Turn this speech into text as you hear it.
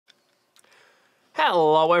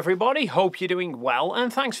Hello everybody, hope you're doing well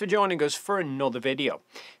and thanks for joining us for another video.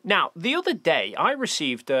 Now, the other day I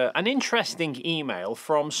received an interesting email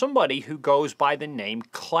from somebody who goes by the name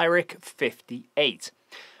Cleric58.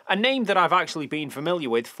 A name that I've actually been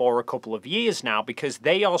familiar with for a couple of years now because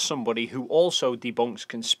they are somebody who also debunks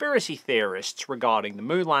conspiracy theorists regarding the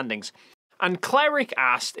moon landings. And Cleric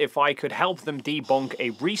asked if I could help them debunk a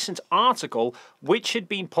recent article which had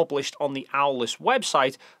been published on the Owlist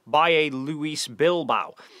website by a Luis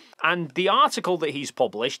Bilbao. And the article that he's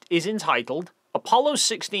published is entitled Apollo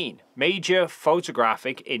 16 Major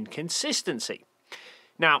Photographic Inconsistency.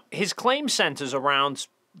 Now, his claim centers around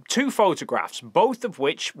two photographs, both of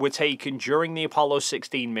which were taken during the Apollo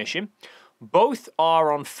 16 mission. Both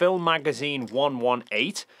are on Film Magazine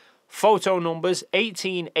 118. Photo numbers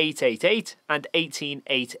 18888 and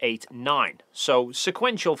 18889, so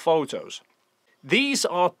sequential photos. These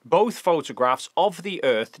are both photographs of the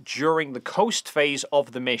Earth during the coast phase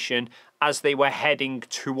of the mission as they were heading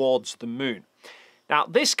towards the moon. Now,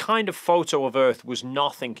 this kind of photo of Earth was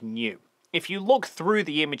nothing new. If you look through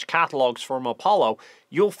the image catalogues from Apollo,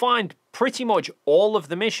 you'll find pretty much all of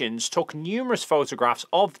the missions took numerous photographs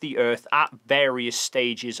of the Earth at various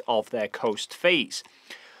stages of their coast phase.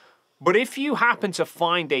 But if you happen to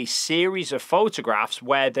find a series of photographs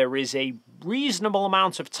where there is a reasonable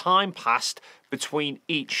amount of time passed between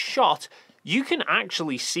each shot, you can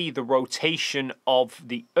actually see the rotation of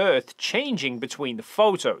the Earth changing between the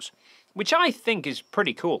photos, which I think is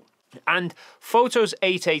pretty cool. And photos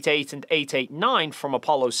 888 and 889 from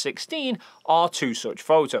Apollo 16 are two such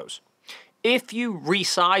photos. If you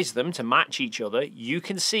resize them to match each other, you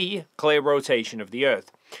can see clear rotation of the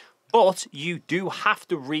Earth. But you do have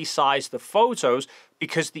to resize the photos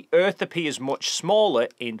because the Earth appears much smaller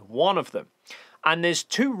in one of them. And there's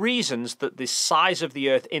two reasons that the size of the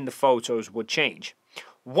Earth in the photos would change.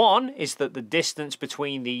 One is that the distance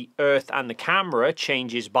between the Earth and the camera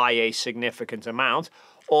changes by a significant amount.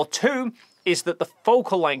 Or two is that the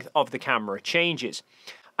focal length of the camera changes.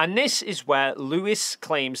 And this is where Lewis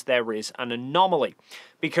claims there is an anomaly.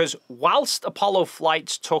 Because whilst Apollo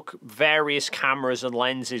flights took various cameras and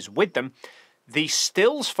lenses with them, the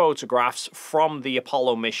stills photographs from the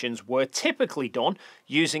Apollo missions were typically done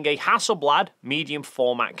using a Hasselblad medium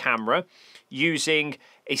format camera, using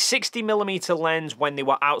a 60mm lens when they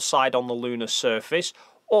were outside on the lunar surface,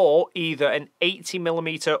 or either an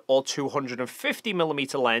 80mm or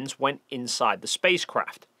 250mm lens when inside the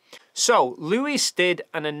spacecraft. So, Lewis did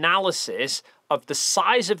an analysis of the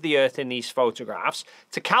size of the Earth in these photographs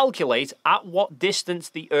to calculate at what distance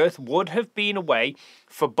the Earth would have been away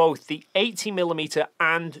for both the 80mm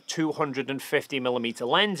and 250mm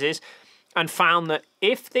lenses, and found that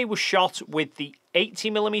if they were shot with the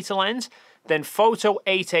 80mm lens, then photo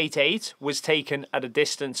 888 was taken at a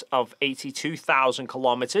distance of 82,000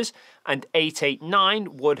 kilometers, and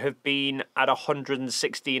 889 would have been at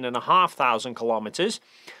 116,500 kilometers.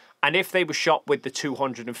 And if they were shot with the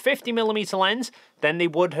 250mm lens, then they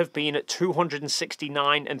would have been at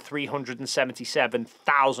 269 and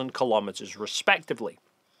 377,000 kilometers respectively.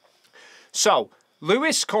 So,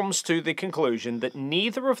 Lewis comes to the conclusion that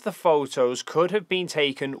neither of the photos could have been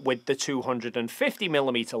taken with the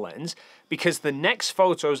 250mm lens because the next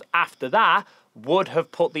photos after that would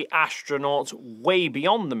have put the astronauts way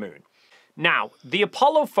beyond the moon. Now, the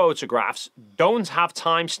Apollo photographs don't have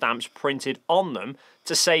timestamps printed on them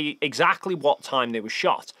to say exactly what time they were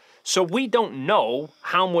shot, so we don't know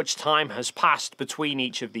how much time has passed between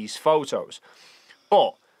each of these photos.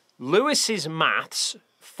 But Lewis's maths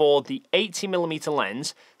for the 80mm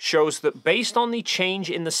lens shows that based on the change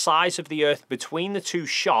in the size of the Earth between the two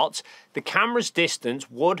shots, the camera's distance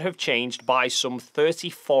would have changed by some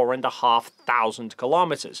 34,500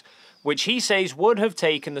 kilometers, which he says would have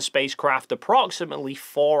taken the spacecraft approximately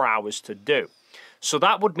 4 hours to do. So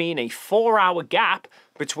that would mean a 4-hour gap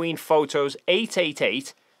between photos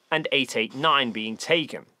 888 and 889 being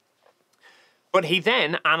taken. But he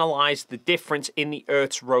then analysed the difference in the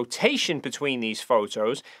Earth's rotation between these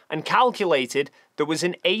photos and calculated there was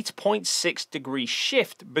an 8.6 degree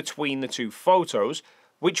shift between the two photos,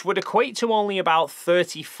 which would equate to only about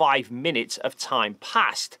 35 minutes of time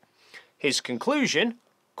passed. His conclusion,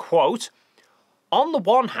 quote, "On the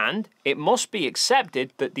one hand, it must be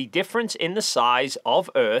accepted that the difference in the size of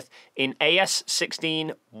Earth in AS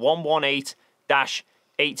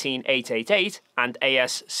 16-118-18888 and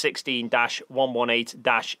AS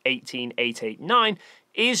 16-118-18889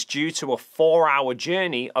 is due to a 4-hour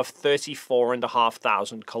journey of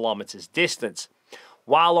 34,500 kilometers distance.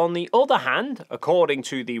 While on the other hand, according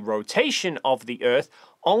to the rotation of the Earth,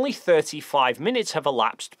 only 35 minutes have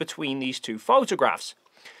elapsed between these two photographs.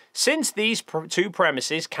 Since these two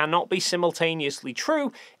premises cannot be simultaneously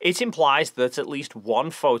true, it implies that at least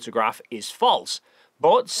one photograph is false.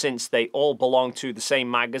 But since they all belong to the same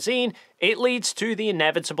magazine, it leads to the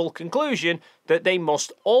inevitable conclusion that they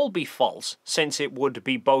must all be false, since it would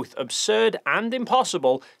be both absurd and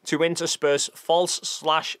impossible to intersperse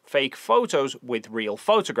false/fake photos with real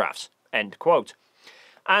photographs." End quote.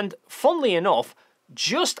 And funnily enough,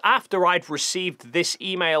 just after I'd received this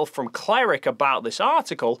email from Cleric about this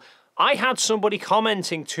article, I had somebody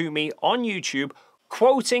commenting to me on YouTube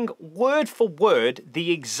quoting word for word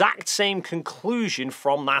the exact same conclusion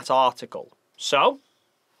from that article. So,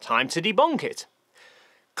 time to debunk it.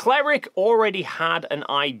 Cleric already had an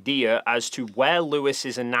idea as to where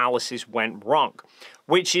Lewis's analysis went wrong,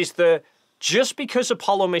 which is that just because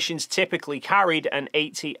Apollo missions typically carried an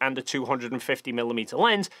 80 and a 250mm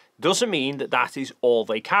lens doesn't mean that that is all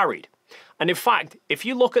they carried. And in fact, if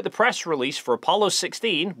you look at the press release for Apollo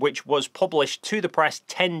 16, which was published to the press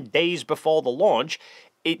 10 days before the launch,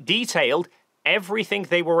 it detailed everything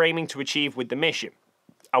they were aiming to achieve with the mission.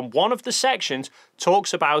 And one of the sections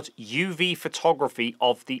talks about UV photography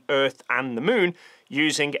of the Earth and the Moon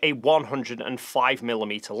using a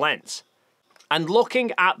 105mm lens. And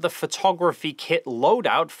looking at the photography kit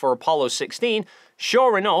loadout for Apollo 16,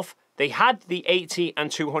 sure enough, they had the 80 and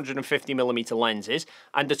 250mm lenses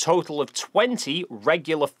and a total of 20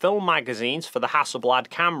 regular film magazines for the Hasselblad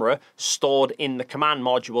camera stored in the command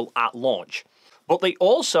module at launch. But they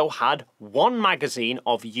also had one magazine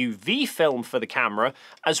of UV film for the camera,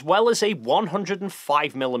 as well as a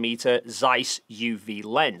 105mm Zeiss UV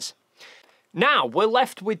lens. Now, we're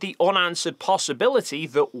left with the unanswered possibility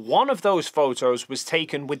that one of those photos was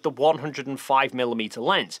taken with the 105mm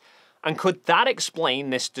lens, and could that explain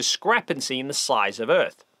this discrepancy in the size of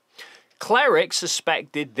Earth? Cleric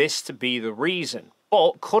suspected this to be the reason,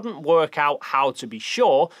 but couldn't work out how to be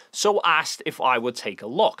sure, so asked if I would take a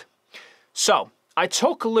look. So, I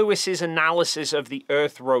took Lewis's analysis of the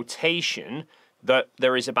Earth rotation, that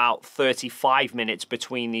there is about 35 minutes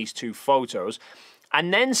between these two photos,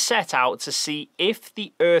 and then set out to see if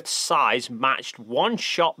the Earth's size matched one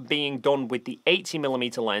shot being done with the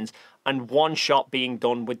 80mm lens and one shot being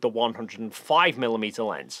done with the 105mm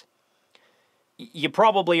lens. You're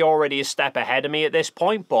probably already a step ahead of me at this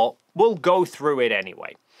point, but we'll go through it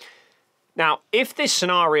anyway. Now, if this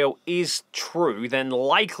scenario is true, then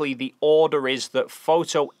likely the order is that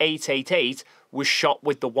photo 888 was shot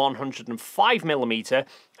with the 105mm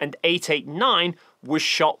and 889 was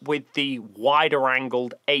shot with the wider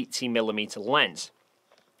angled 80mm lens.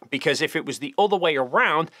 Because if it was the other way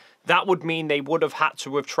around, that would mean they would have had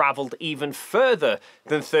to have travelled even further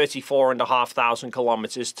than 34,500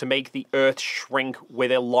 kilometers to make the Earth shrink with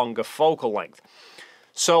a longer focal length.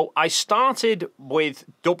 So I started with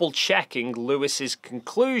double checking Lewis's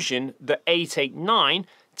conclusion that 889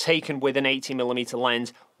 taken with an 80mm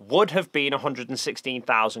lens would have been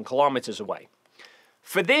 116,000 kilometers away.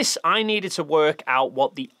 For this, I needed to work out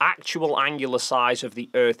what the actual angular size of the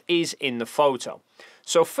Earth is in the photo.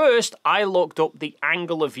 So first, I looked up the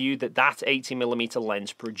angle of view that 80mm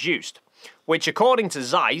lens produced, which according to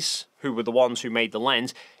Zeiss, who were the ones who made the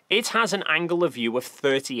lens, it has an angle of view of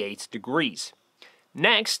 38 degrees.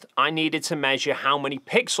 Next, I needed to measure how many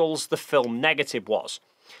pixels the film negative was.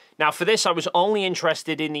 Now for this, I was only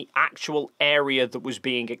interested in the actual area that was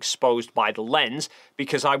being exposed by the lens,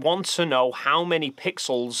 because I want to know how many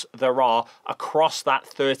pixels there are across that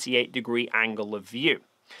 38-degree angle of view.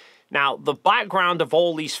 Now, the background of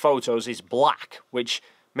all these photos is black, which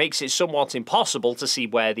makes it somewhat impossible to see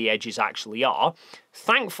where the edges actually are.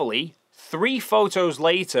 Thankfully, 3 photos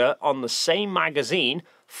later on the same magazine,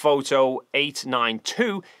 photo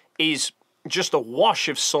 892, is just a wash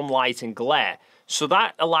of sunlight and glare. So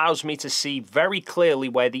that allows me to see very clearly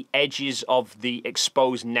where the edges of the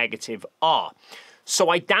exposed negative are. So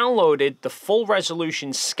I downloaded the full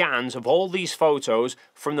resolution scans of all these photos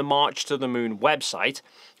from the March to the Moon website,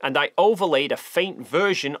 and I overlaid a faint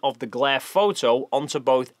version of the glare photo onto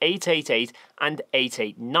both 888 and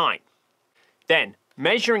 889. Then,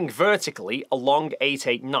 measuring vertically along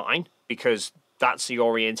 889, because that's the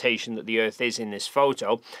orientation that the Earth is in this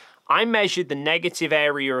photo, I measured the negative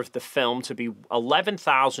area of the film to be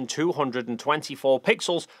 11,224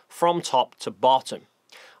 pixels from top to bottom.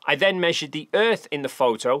 I then measured the Earth in the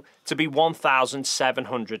photo to be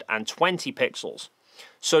 1,720 pixels.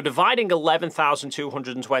 So dividing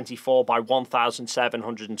 11,224 by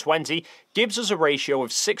 1,720 gives us a ratio of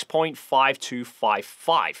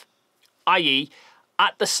 6.5255, i.e.,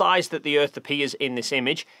 at the size that the Earth appears in this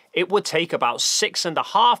image, it would take about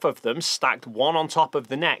 6.5 of them stacked one on top of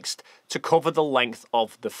the next to cover the length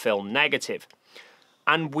of the film negative.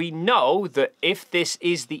 And we know that if this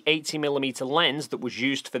is the 80mm lens that was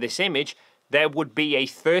used for this image, there would be a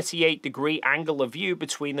 38-degree angle of view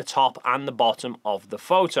between the top and the bottom of the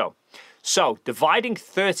photo. So, dividing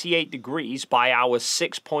 38 degrees by our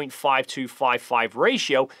 6.5255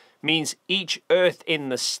 ratio means each Earth in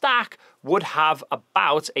the stack would have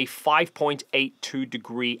about a 5.82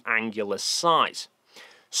 degree angular size.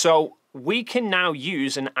 So, we can now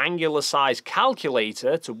use an angular size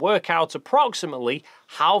calculator to work out approximately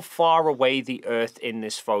how far away the Earth in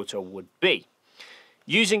this photo would be.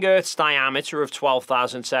 Using Earth's diameter of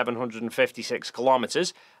 12,756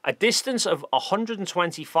 kilometers, a distance of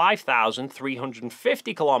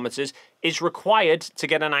 125,350 kilometers is required to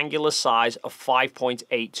get an angular size of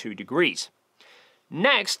 5.82 degrees.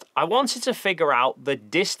 Next, I wanted to figure out the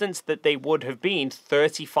distance that they would have been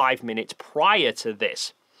 35 minutes prior to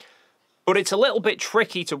this. But it's a little bit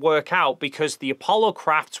tricky to work out because the Apollo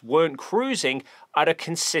crafts weren't cruising at a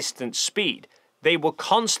consistent speed. They were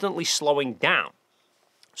constantly slowing down.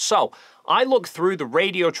 So, I looked through the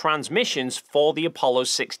radio transmissions for the Apollo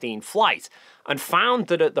 16 flight and found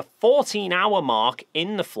that at the 14-hour mark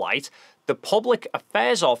in the flight, the public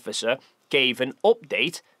affairs officer gave an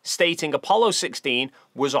update stating Apollo 16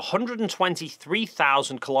 was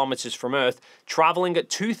 123,000 kilometers from Earth, traveling at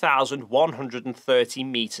 2,130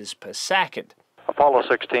 meters per second. Apollo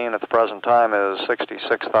 16 at the present time is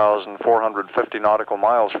 66,450 nautical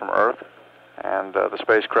miles from Earth, and the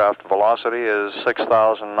spacecraft velocity is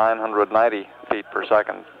 6,990 feet per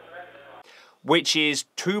second. Which is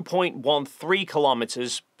 2.13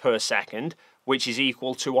 kilometers per second, which is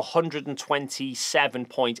equal to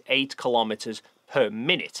 127.8 kilometers per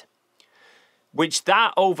minute. Which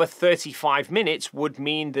that over 35 minutes would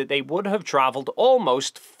mean that they would have traveled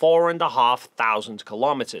almost 4,500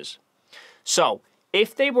 kilometers. So,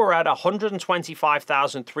 if they were at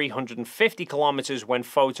 125,350 kilometers when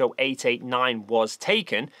photo 889 was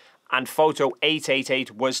taken, and photo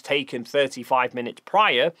 888 was taken 35 minutes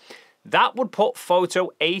prior, that would put photo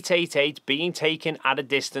 888 being taken at a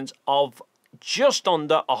distance of just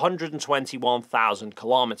under 121,000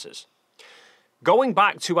 kilometers. Going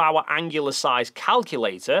back to our angular size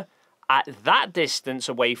calculator, at that distance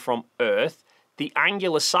away from Earth, the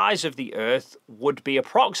angular size of the Earth would be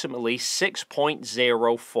approximately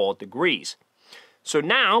 6.04 degrees. So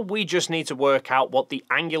now we just need to work out what the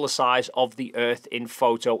angular size of the Earth in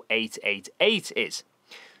photo 888 is.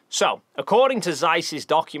 So, according to Zeiss's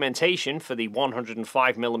documentation for the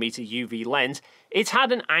 105mm UV lens, it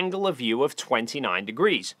had an angle of view of 29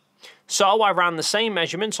 degrees. So I ran the same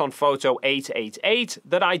measurements on photo 888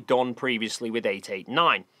 that I'd done previously with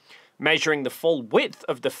 889. Measuring the full width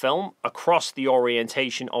of the film across the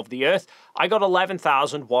orientation of the Earth, I got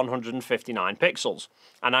 11,159 pixels,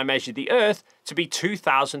 and I measured the Earth to be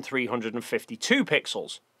 2,352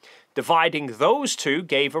 pixels. Dividing those two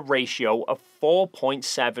gave a ratio of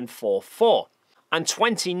 4.744. And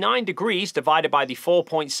 29 degrees divided by the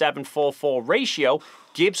 4.744 ratio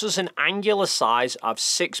gives us an angular size of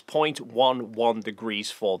 6.11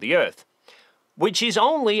 degrees for the Earth, which is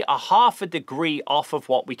only a half a degree off of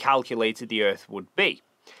what we calculated the Earth would be.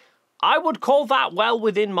 I would call that well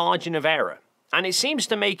within margin of error, and it seems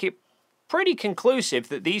to make it pretty conclusive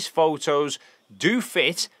that these photos do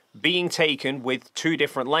fit being taken with two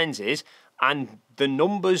different lenses, and the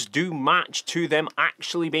numbers do match to them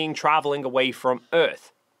actually being traveling away from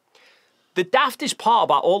Earth. The daftest part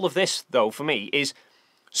about all of this, though, for me, is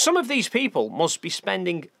some of these people must be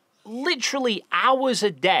spending literally hours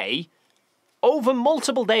a day over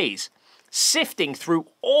multiple days sifting through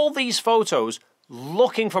all these photos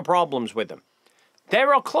looking for problems with them.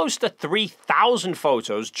 There are close to 3,000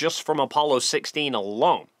 photos just from Apollo 16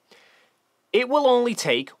 alone. It will only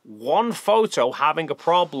take one photo having a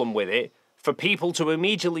problem with it for people to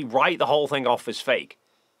immediately write the whole thing off as fake.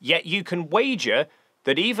 Yet you can wager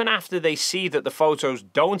that even after they see that the photos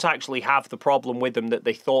don't actually have the problem with them that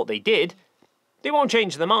they thought they did, they won't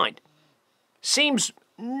change their mind. Seems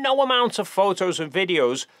no amount of photos and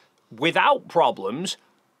videos without problems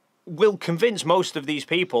will convince most of these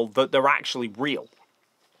people that they're actually real.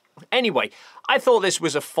 Anyway, I thought this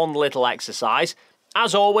was a fun little exercise.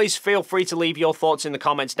 As always, feel free to leave your thoughts in the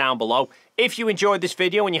comments down below. If you enjoyed this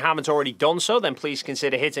video and you haven't already done so, then please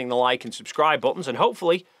consider hitting the like and subscribe buttons, and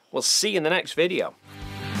hopefully we'll see you in the next video.